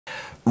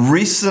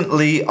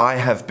Recently, I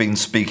have been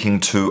speaking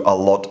to a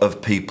lot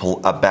of people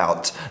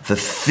about the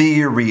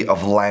theory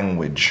of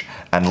language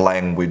and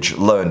language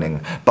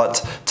learning,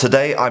 but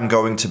today I'm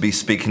going to be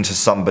speaking to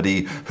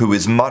somebody who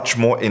is much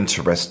more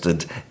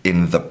interested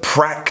in the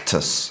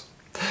practice.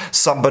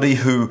 Somebody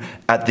who,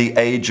 at the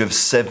age of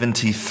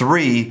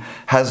 73,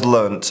 has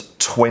learnt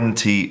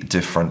 20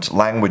 different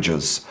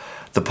languages,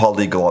 the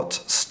polyglot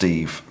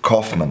Steve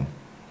Kaufmann.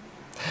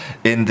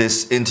 In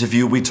this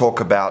interview, we talk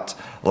about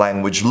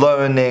language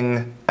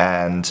learning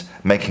and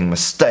making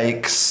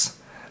mistakes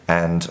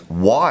and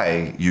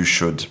why you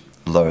should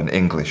learn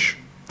English.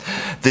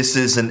 This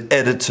is an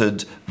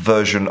edited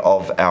version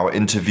of our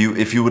interview.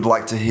 If you would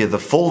like to hear the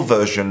full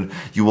version,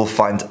 you will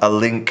find a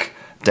link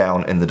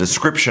down in the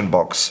description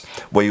box,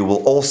 where you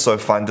will also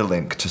find a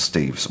link to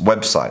Steve's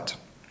website.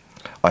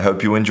 I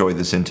hope you enjoy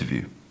this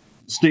interview.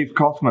 Steve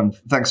Kaufmann,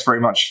 thanks very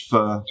much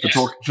for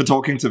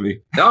talking to me.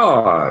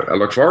 Oh, I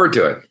look forward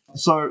to it.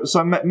 So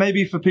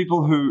maybe for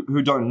people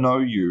who don't know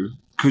you,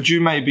 could you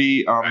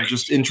maybe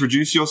just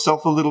introduce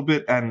yourself a little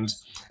bit and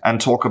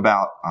talk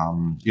about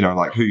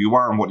like who you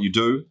are and what you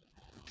do?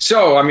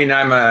 So, I mean,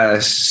 I'm a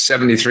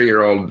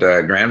 73-year-old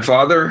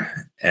grandfather,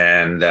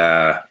 and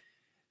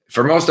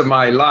for most of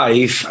my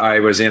life, I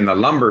was in the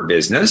lumber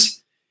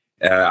business.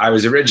 I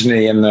was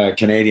originally in the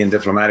Canadian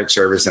Diplomatic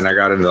Service, and I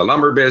got into the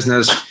lumber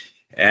business.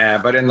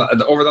 But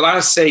over the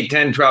last, say,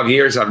 10, 12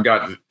 years, I've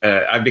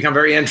become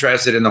very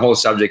interested in the whole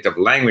subject of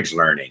language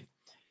learning.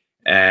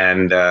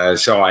 And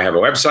so I have a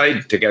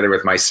website together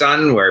with my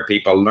son where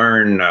people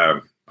learn,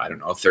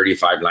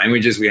 35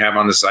 languages we have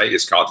on the site.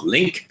 It's called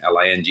Link,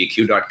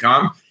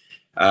 LINGQ.com.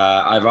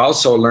 I've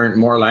also learned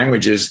more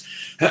languages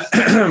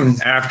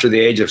after the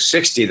age of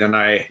 60 than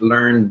I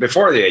learned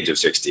before the age of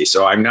 60.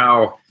 So I'm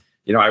now,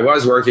 I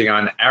was working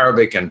on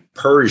Arabic and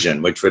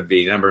Persian, which would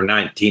be number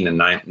 19 and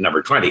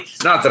number 20.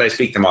 Not that I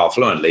speak them all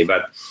fluently,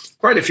 but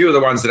quite a few of the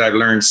ones that I've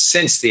learned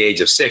since the age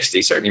of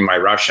 60. Certainly my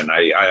Russian,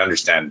 I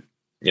understand,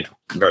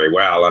 very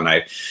well, and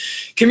I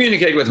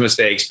communicate with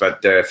mistakes,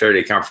 but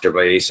fairly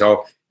comfortably.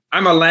 So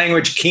I'm a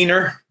language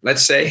keener,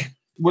 let's say.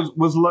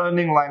 Was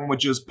learning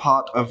languages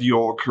part of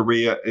your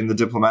career in the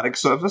diplomatic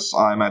service?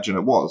 I imagine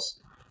it was.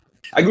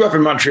 I grew up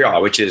in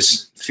Montreal, which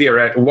was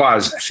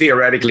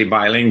theoretically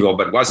bilingual,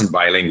 but wasn't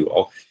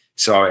bilingual.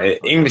 So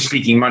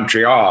English-speaking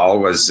Montreal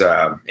was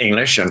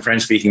English, and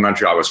French-speaking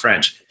Montreal was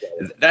French.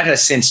 That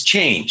has since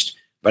changed.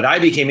 But I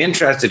became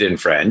interested in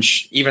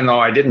French, even though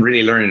I didn't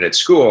really learn it at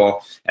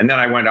school. And then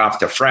I went off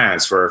to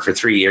France, where for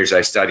 3 years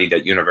I studied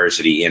at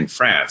university in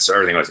France. So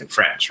everything was in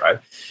French, right?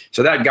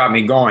 So that got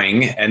me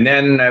going. And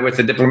then with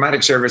the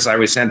diplomatic service, I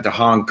was sent to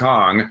Hong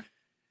Kong,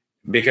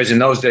 because in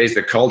those days,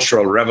 the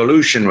Cultural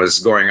Revolution was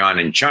going on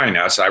in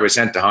China. So I was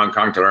sent to Hong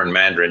Kong to learn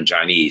Mandarin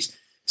Chinese.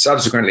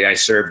 Subsequently, I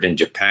served in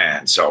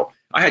Japan. So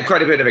I had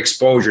quite a bit of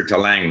exposure to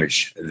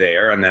language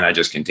there, and then I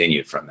just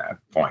continued from that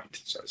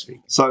point, so to speak.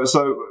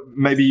 So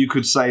maybe you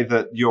could say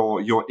that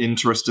your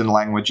interest in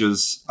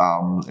languages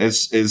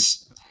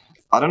is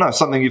I don't know,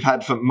 something you've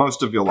had for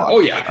most of your life.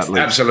 Oh yeah,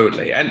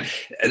 absolutely. And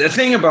the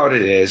thing about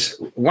it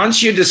is,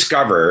 once you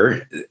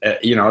discover,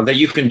 that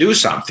you can do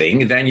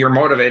something, then you're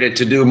motivated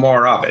to do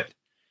more of it.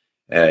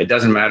 It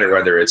doesn't matter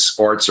whether it's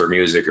sports or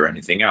music or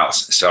anything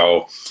else.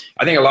 So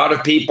I think a lot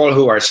of people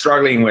who are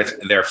struggling with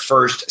their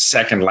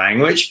second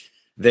language,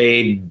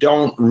 they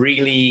don't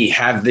really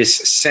have this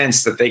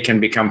sense that they can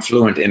become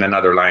fluent in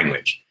another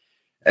language.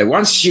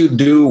 Once you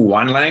do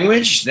one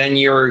language, then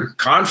you're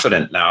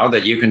confident now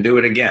that you can do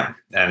it again.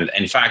 And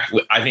in fact,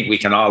 I think we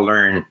can all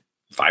learn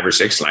 5 or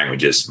 6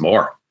 languages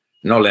more.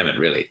 No limit,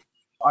 really.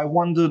 I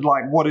wondered,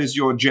 what is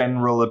your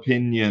general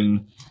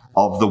opinion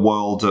of the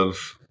world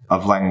of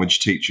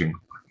language teaching?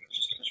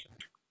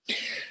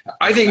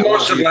 I think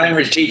most of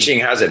language teaching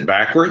has it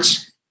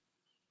backwards.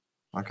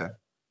 Okay.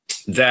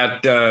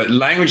 That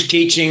language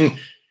teaching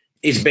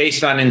is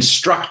based on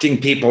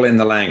instructing people in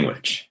the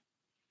language,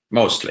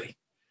 mostly.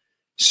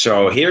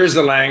 So here's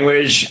the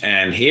language,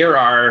 and here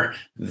are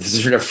the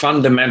sort of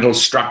fundamental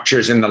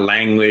structures in the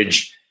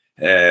language,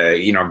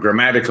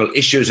 grammatical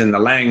issues in the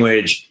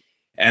language,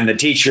 and the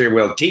teacher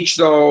will teach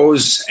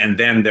those, and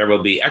then there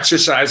will be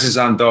exercises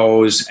on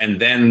those,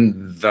 and then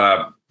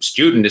the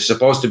student is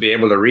supposed to be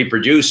able to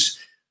reproduce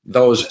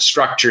those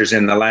structures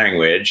in the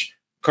language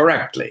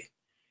correctly.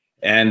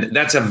 And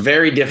that's a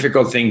very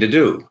difficult thing to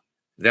do.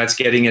 That's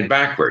getting it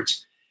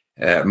backwards.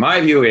 My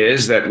view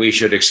is that we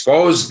should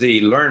expose the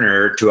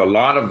learner to a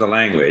lot of the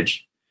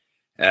language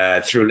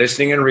through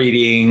listening and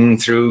reading,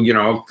 through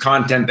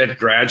content that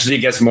gradually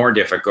gets more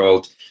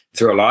difficult,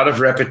 through a lot of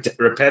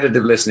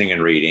repetitive listening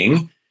and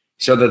reading,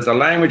 so that the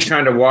language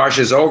kind of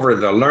washes over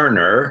the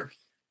learner.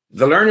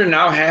 The learner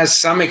now has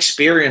some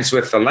experience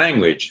with the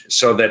language,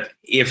 so that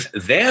if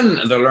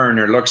then the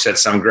learner looks at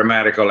some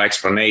grammatical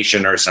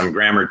explanation or some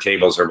grammar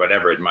tables or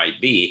whatever it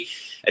might be,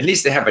 at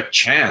least they have a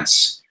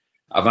chance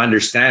of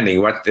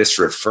understanding what this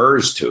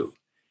refers to.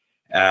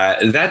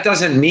 That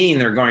doesn't mean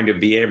they're going to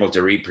be able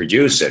to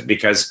reproduce it,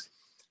 because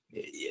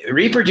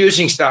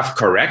reproducing stuff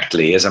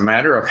correctly is a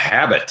matter of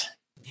habit.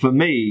 For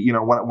me,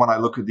 when I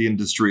look at the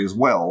industry as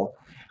well,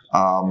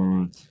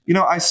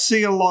 I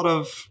see a lot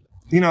of,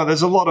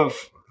 there's a lot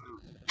of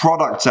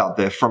products out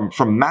there from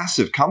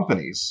massive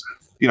companies.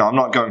 I'm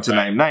not going to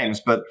name names,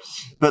 but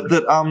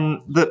that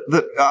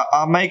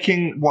are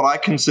making what I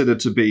consider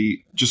to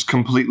be just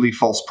completely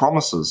false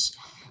promises.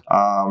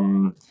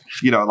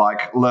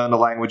 Like learn a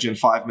language in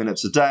 5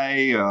 minutes a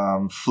day,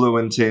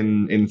 fluent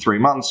in 3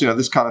 months.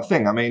 This kind of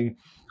thing. I mean,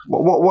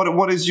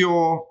 what is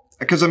your?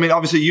 Because I mean,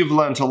 obviously you've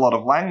learned a lot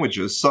of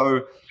languages,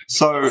 so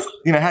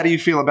how do you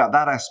feel about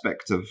that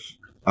aspect of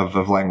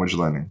language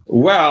learning?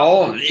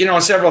 Well,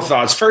 several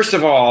thoughts. First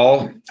of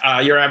all,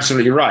 you're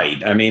absolutely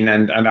right. I mean,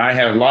 and I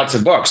have lots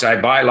of books. I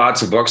buy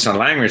lots of books on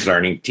language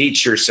learning.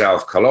 Teach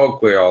Yourself,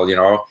 Colloquial,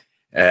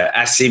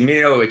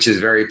 Assimil, which is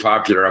very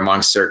popular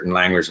amongst certain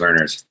language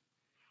learners.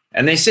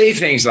 And they say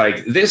things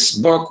like, this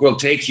book will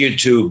take you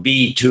to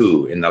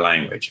B2 in the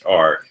language,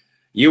 or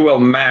you will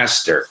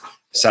master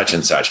such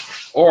and such.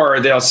 Or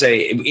they'll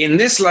say, in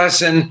this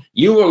lesson,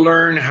 you will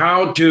learn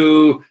how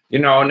to,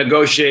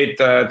 negotiate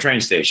the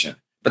train station.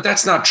 But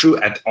that's not true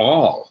at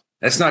all.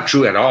 That's not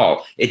true at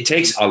all. It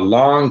takes a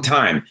long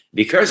time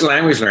because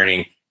language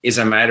learning is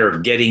a matter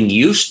of getting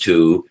used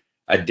to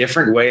a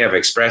different way of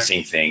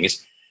expressing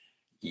things.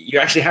 You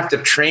actually have to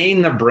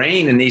train the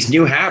brain in these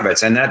new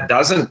habits, and that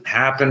doesn't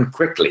happen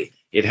quickly.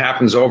 It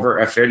happens over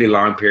a fairly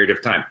long period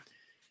of time.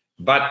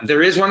 But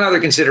there is one other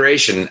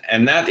consideration,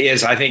 and that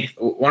is, I think,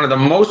 one of the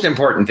most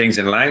important things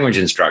in language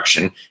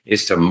instruction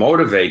is to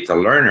motivate the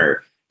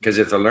learner. Because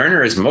if the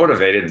learner is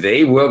motivated,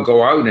 they will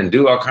go out and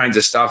do all kinds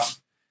of stuff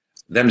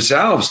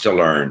themselves to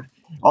learn.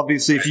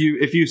 Obviously,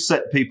 if you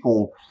set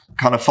people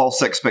kind of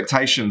false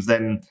expectations,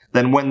 then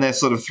when they're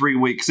sort of 3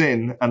 weeks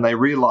in and they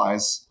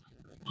realize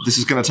this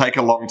is going to take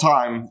a long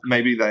time,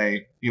 maybe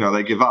they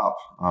give up.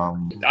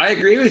 I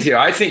agree with you.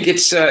 I think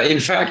it's, in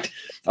fact,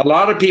 a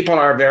lot of people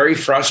are very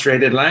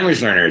frustrated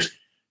language learners.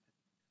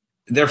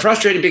 They're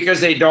frustrated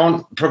because they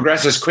don't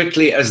progress as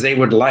quickly as they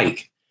would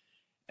like.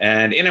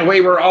 And in a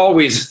way, we're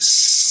always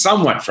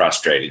somewhat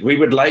frustrated. We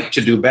would like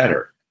to do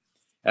better.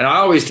 And I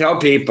always tell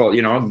people,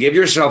 give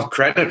yourself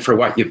credit for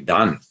what you've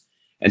done.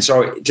 And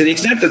so to the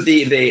extent that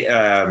they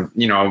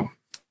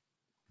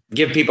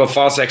give people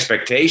false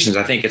expectations,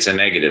 I think it's a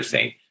negative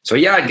thing. So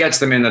yeah, it gets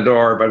them in the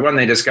door. But when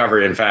they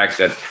discover, in fact,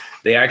 that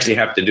they actually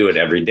have to do it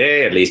every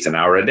day, at least an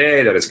hour a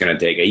day, that it's going to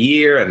take a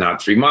year and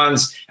not 3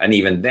 months. And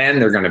even then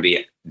they're going to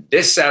be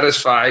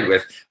dissatisfied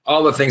with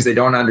all the things they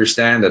don't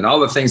understand and all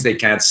the things they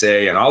can't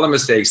say and all the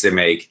mistakes they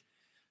make.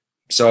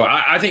 So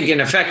I think in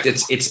effect,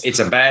 it's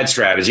a bad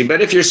strategy.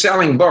 But if you're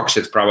selling books,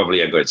 it's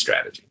probably a good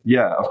strategy.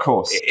 Yeah, of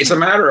course. It's a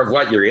matter of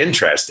what you're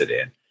interested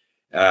in.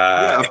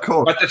 Yeah, of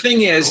course. But the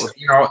thing is,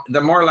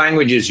 the more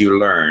languages you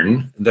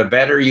learn, the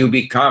better you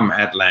become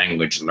at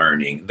language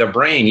learning. The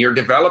brain, you're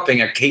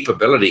developing a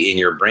capability in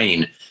your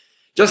brain.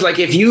 Just like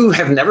if you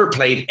have never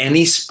played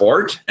any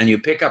sport and you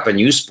pick up a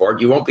new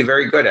sport, you won't be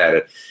very good at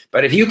it.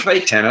 But if you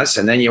play tennis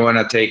and then you want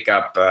to take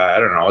up,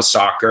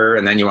 soccer,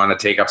 and then you want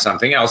to take up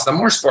something else, the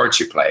more sports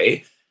you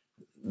play,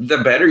 the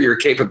better your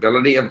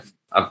capability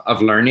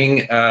of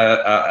learning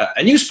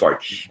a new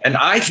sport. And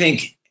I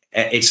think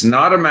it's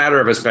not a matter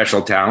of a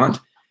special talent.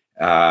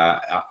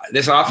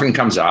 This often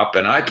comes up,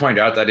 and I point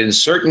out that in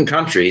certain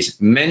countries,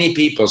 many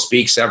people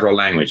speak several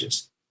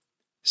languages,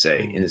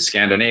 say in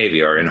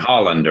Scandinavia or in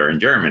Holland or in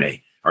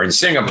Germany or in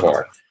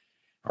Singapore,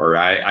 or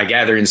I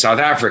gather in South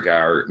Africa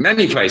or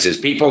many places,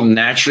 people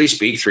naturally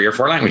speak 3 or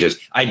 4 languages.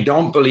 I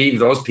don't believe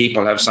those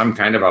people have some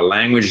kind of a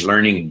language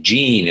learning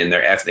gene in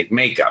their ethnic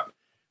makeup.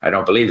 I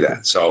don't believe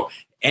that. So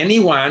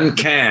anyone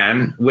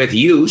can, with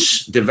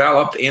use,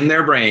 develop in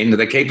their brain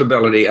the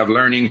capability of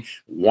learning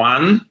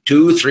 1,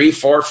 2, 3,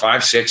 4,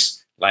 5,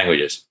 6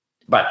 languages.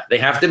 But they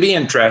have to be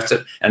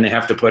interested and they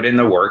have to put in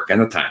the work and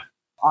the time.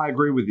 I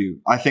agree with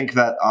you. I think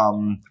that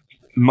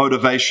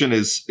motivation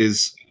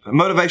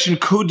motivation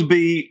could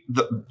be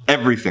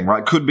everything,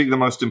 right? Could be the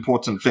most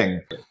important thing.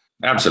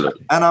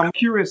 Absolutely. And I'm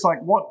curious, like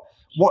what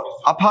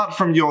apart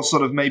from your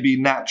sort of maybe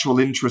natural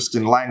interest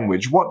in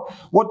language,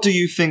 what do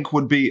you think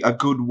would be a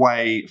good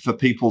way for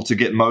people to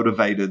get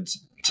motivated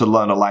to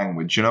learn a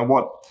language?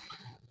 What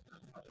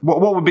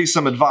would be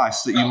some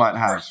advice that you might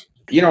have?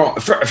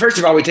 First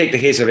of all, we take the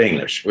case of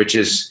English, which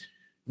is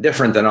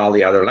different than all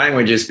the other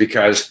languages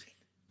because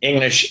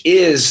English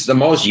is the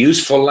most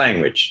useful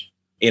language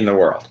in the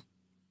world.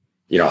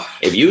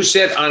 If you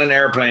sit on an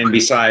airplane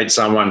beside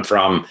someone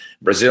from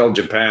Brazil,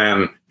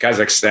 Japan,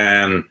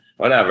 Kazakhstan,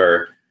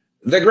 whatever,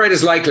 the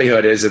greatest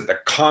likelihood is that the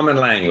common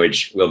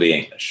language will be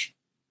English.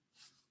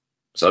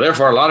 So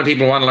therefore, a lot of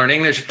people want to learn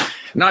English,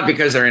 not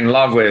because they're in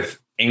love with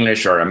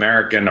English or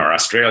American or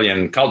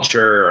Australian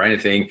culture or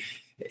anything.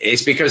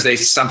 It's because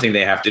it's something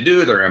they have to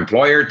do. Their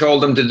employer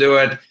told them to do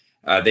it.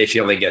 They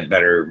feel they get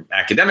better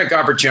academic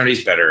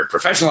opportunities, better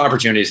professional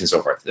opportunities, and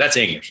so forth. That's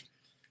English.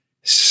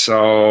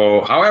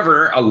 So,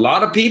 however, a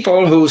lot of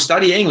people who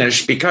study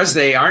English, because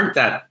they aren't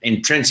that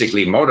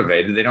intrinsically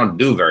motivated, they don't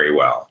do very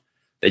well.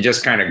 They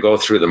just kind of go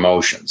through the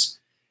motions.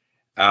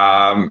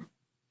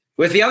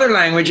 With the other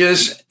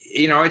languages,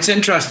 it's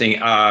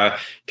interesting.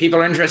 People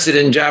are interested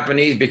in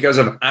Japanese because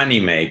of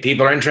anime.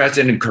 People are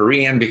interested in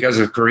Korean because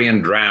of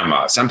Korean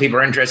drama. Some people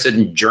are interested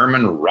in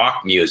German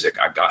rock music.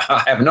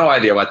 I have no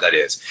idea what that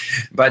is.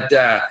 But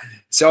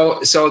so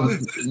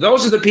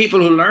those are the people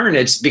who learn.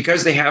 It's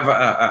because they have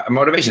a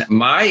motivation.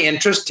 My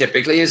interest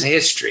typically is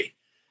history.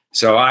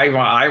 So I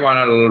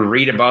want to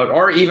read about,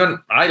 or even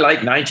I like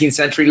 19th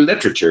century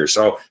literature.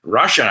 So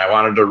Russian, I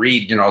wanted to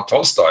read,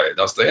 Tolstoy,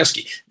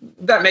 Dostoevsky.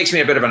 That makes me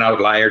a bit of an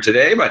outlier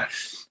today, but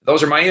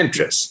those are my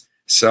interests.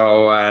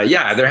 So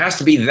yeah, there has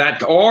to be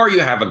that, or you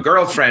have a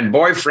girlfriend,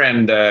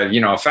 boyfriend,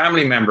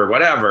 family member,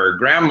 whatever,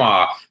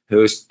 grandma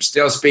who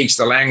still speaks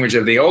the language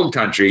of the old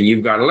country, and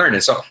you've got to learn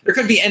it. So there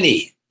could be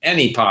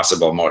any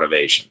possible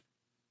motivation,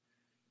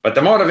 but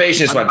the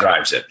motivation is what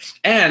drives it.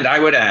 And I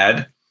would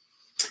add,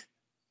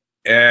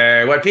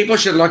 what people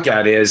should look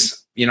at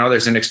is,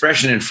 there's an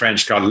expression in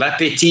French called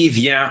l'appétit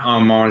vient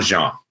en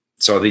mangeant.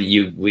 So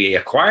that we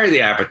acquire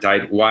the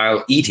appetite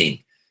while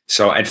eating.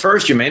 So at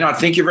first you may not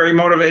think you're very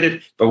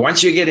motivated, but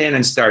once you get in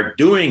and start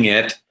doing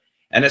it,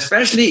 and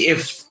especially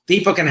if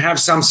people can have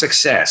some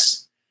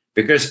success,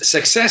 because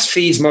success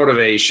feeds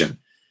motivation.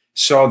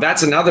 So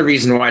that's another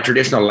reason why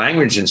traditional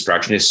language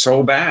instruction is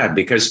so bad,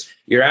 because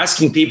you're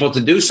asking people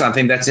to do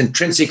something that's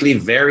intrinsically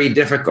very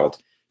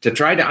difficult. To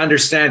try to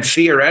understand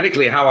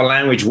theoretically how a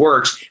language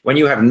works when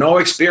you have no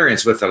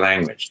experience with the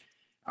language.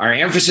 Our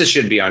emphasis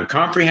should be on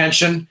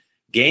comprehension,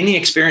 gaining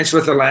experience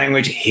with the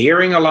language,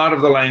 hearing a lot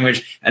of the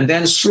language, and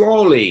then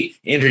slowly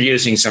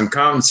introducing some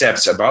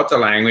concepts about the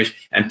language.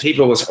 And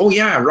people will say, oh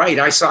yeah, right,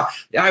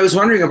 I was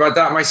wondering about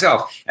that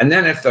myself. And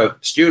then if the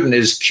student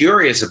is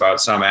curious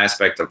about some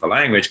aspect of the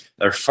language,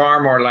 they're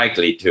far more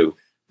likely to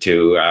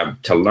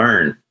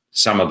learn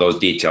some of those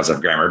details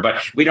of grammar.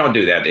 But we don't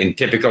do that. In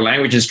typical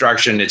language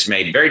instruction, it's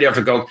made very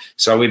difficult.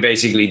 So we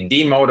basically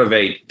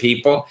demotivate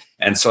people.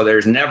 And so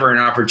there's never an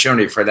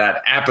opportunity for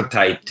that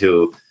appetite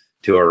to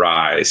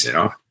arise,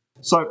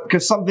 So,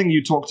 because something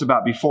you talked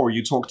about before,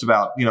 you talked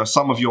about,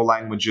 some of your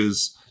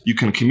languages, you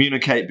can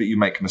communicate, but you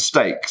make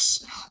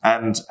mistakes.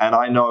 And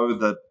I know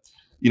that,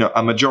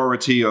 a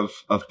majority of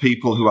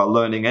people who are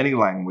learning any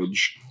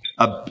language,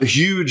 a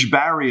huge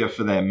barrier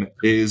for them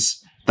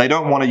is they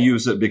don't want to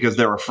use it because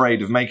they're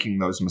afraid of making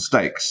those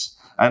mistakes.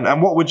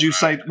 And what would you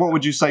say? What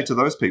would you say to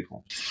those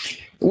people?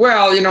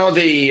 Well,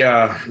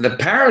 the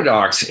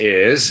paradox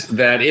is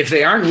that if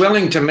they aren't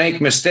willing to make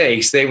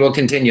mistakes, they will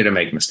continue to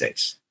make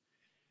mistakes.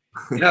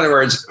 In other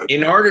words,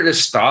 in order to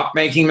stop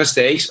making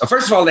mistakes,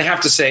 first of all, they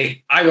have to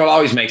say, I will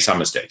always make some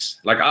mistakes.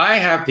 Like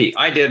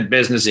I did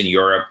business in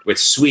Europe with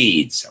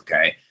Swedes,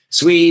 okay?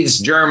 Swedes,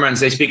 Germans,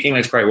 they speak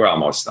English quite well,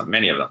 most of them,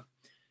 many of them.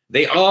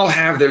 They all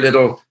have their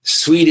little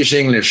Swedish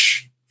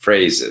English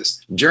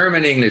phrases,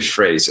 German English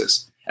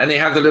phrases, and they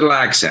have the little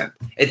accent.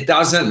 It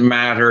doesn't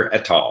matter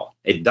at all.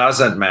 It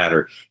doesn't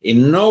matter.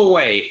 In no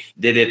way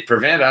did it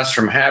prevent us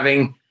from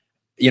having,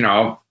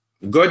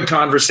 good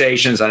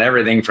conversations on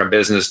everything from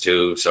business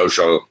to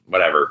social,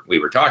 whatever we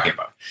were talking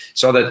about.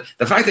 So that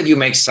the fact that you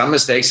make some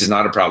mistakes is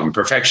not a problem.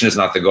 Perfection is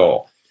not the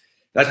goal.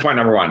 That's point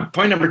number one.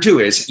 Point number two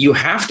is you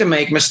have to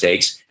make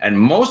mistakes, and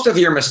most of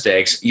your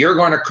mistakes you're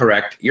going to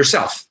correct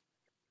yourself.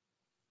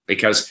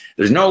 Because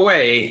there's no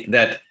way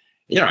that,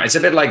 it's a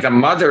bit like the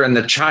mother and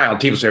the child.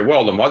 People say,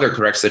 well, the mother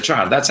corrects the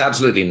child. That's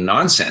absolutely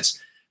nonsense.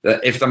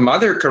 If the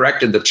mother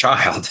corrected the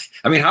child,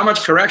 how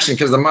much correction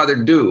can the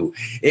mother do?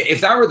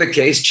 If that were the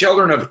case,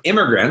 children of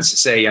immigrants,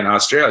 say in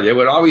Australia,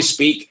 would always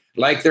speak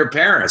like their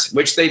parents,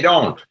 which they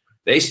don't.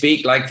 They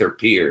speak like their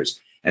peers.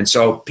 And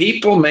so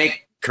people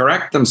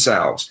correct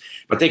themselves,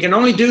 but they can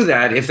only do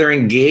that if they're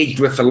engaged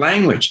with the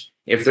language,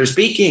 if they're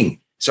speaking.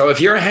 So if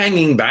you're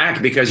hanging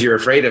back because you're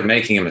afraid of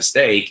making a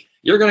mistake,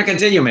 you're going to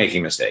continue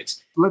making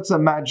mistakes. Let's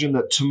imagine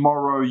that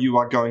tomorrow you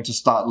are going to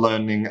start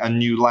learning a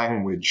new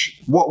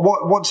language.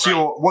 What's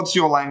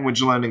your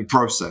language learning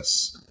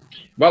process?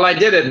 Well, I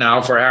did it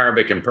now for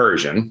Arabic and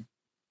Persian.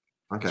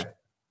 Okay.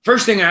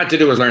 First thing I had to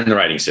do was learn the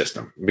writing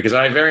system, because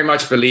I very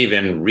much believe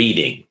in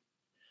reading.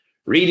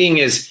 Reading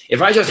is,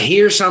 if I just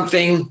hear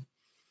something,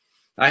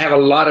 I have a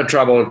lot of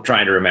trouble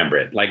trying to remember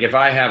it. Like if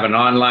I have an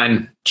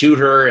online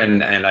tutor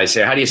and I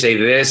say, how do you say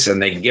this?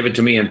 And they give it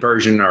to me in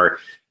Persian or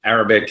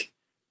Arabic,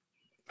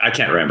 I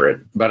can't remember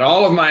it. But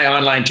all of my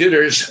online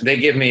tutors, they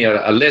give me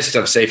a list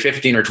of, say,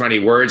 15 or 20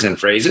 words and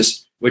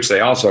phrases, which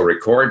they also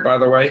record, by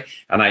the way.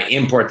 And I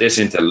import this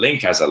into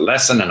Link as a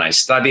lesson, and I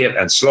study it.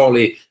 And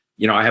slowly,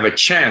 I have a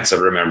chance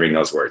of remembering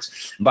those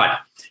words. But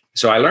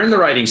so I learned the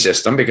writing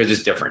system because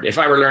it's different. If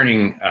I were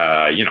learning,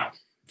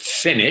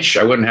 Finnish,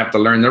 I wouldn't have to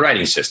learn the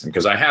writing system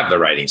because I have the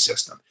writing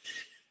system.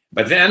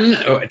 But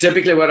then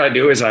typically what I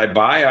do is I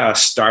buy a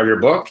starter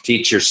book,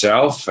 Teach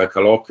Yourself, a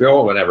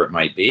colloquial, whatever it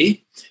might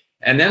be.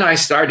 And then I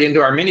start into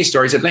our mini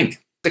stories at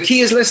Link. The key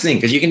is listening,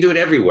 because you can do it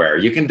everywhere.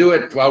 You can do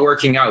it while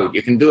working out.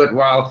 You can do it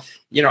while,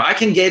 I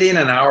can get in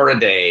an hour a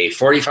day,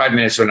 45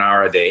 minutes to an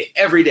hour a day,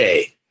 every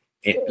day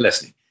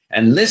listening.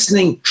 And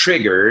listening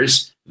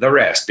triggers the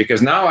rest,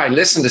 because now I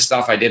listen to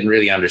stuff I didn't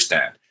really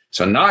understand.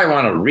 So now I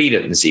want to read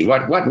it and see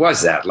what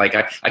was that? Like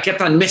I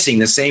kept on missing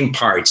the same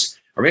parts,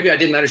 or maybe I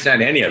didn't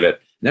understand any of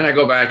it. Then I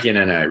go back in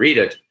and I read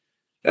it.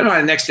 Then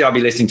the next day I'll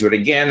be listening to it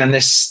again, and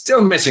they're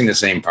still missing the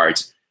same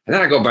parts. And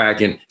then I go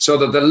back in. So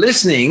that the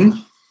listening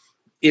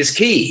is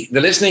key.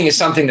 The listening is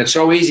something that's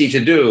so easy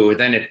to do,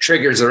 then it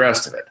triggers the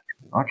rest of it.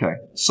 Okay.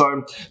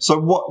 So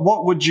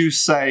what would you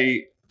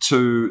say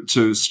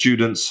to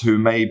students who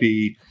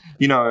maybe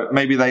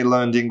they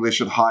learned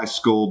English at high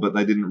school, but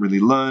they didn't really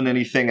learn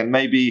anything, and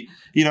maybe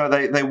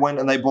they went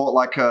and they bought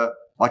like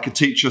a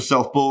teach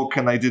yourself book,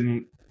 and they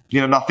didn't,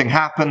 nothing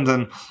happened,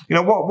 and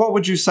what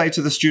would you say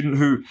to the student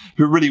who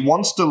really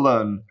wants to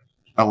learn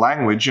a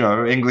language,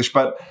 English,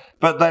 but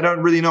they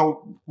don't really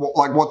know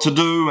what to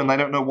do, and they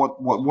don't know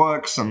what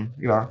works, and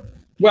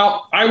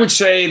Well, I would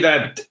say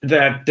that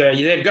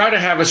they've got to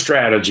have a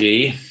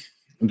strategy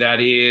that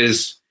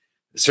is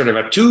sort of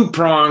a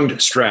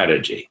two-pronged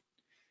strategy.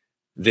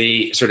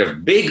 The sort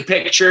of big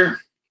picture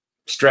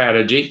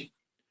strategy,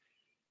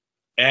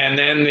 and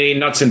then the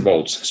nuts and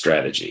bolts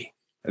strategy.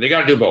 And they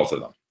got to do both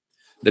of them.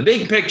 The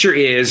big picture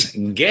is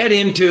get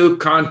into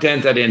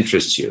content that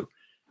interests you,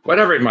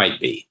 whatever it might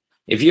be.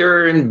 If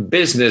you're in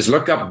business,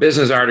 look up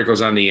business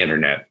articles on the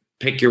internet,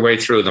 pick your way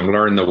through them,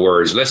 learn the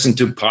words, listen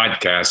to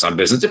podcasts on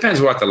business.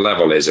 Depends what the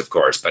level is, of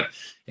course, but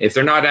if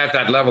they're not at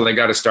that level, they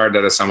got to start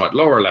at a somewhat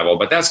lower level.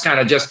 But that's kind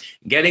of just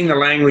getting the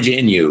language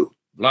in you,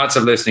 lots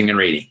of listening and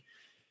reading.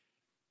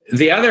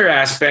 The other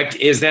aspect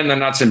is then the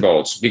nuts and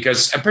bolts,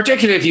 because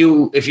particularly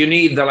if you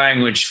need the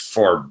language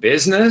for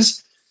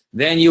business,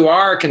 then you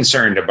are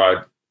concerned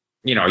about,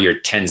 your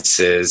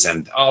tenses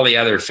and all the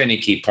other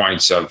finicky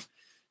points of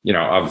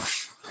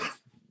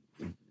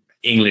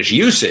English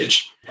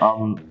usage.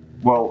 Thank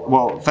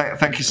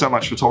you so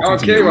much for talking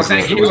to me. Okay, well,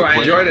 thank you. I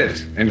enjoyed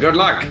it, and good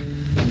luck.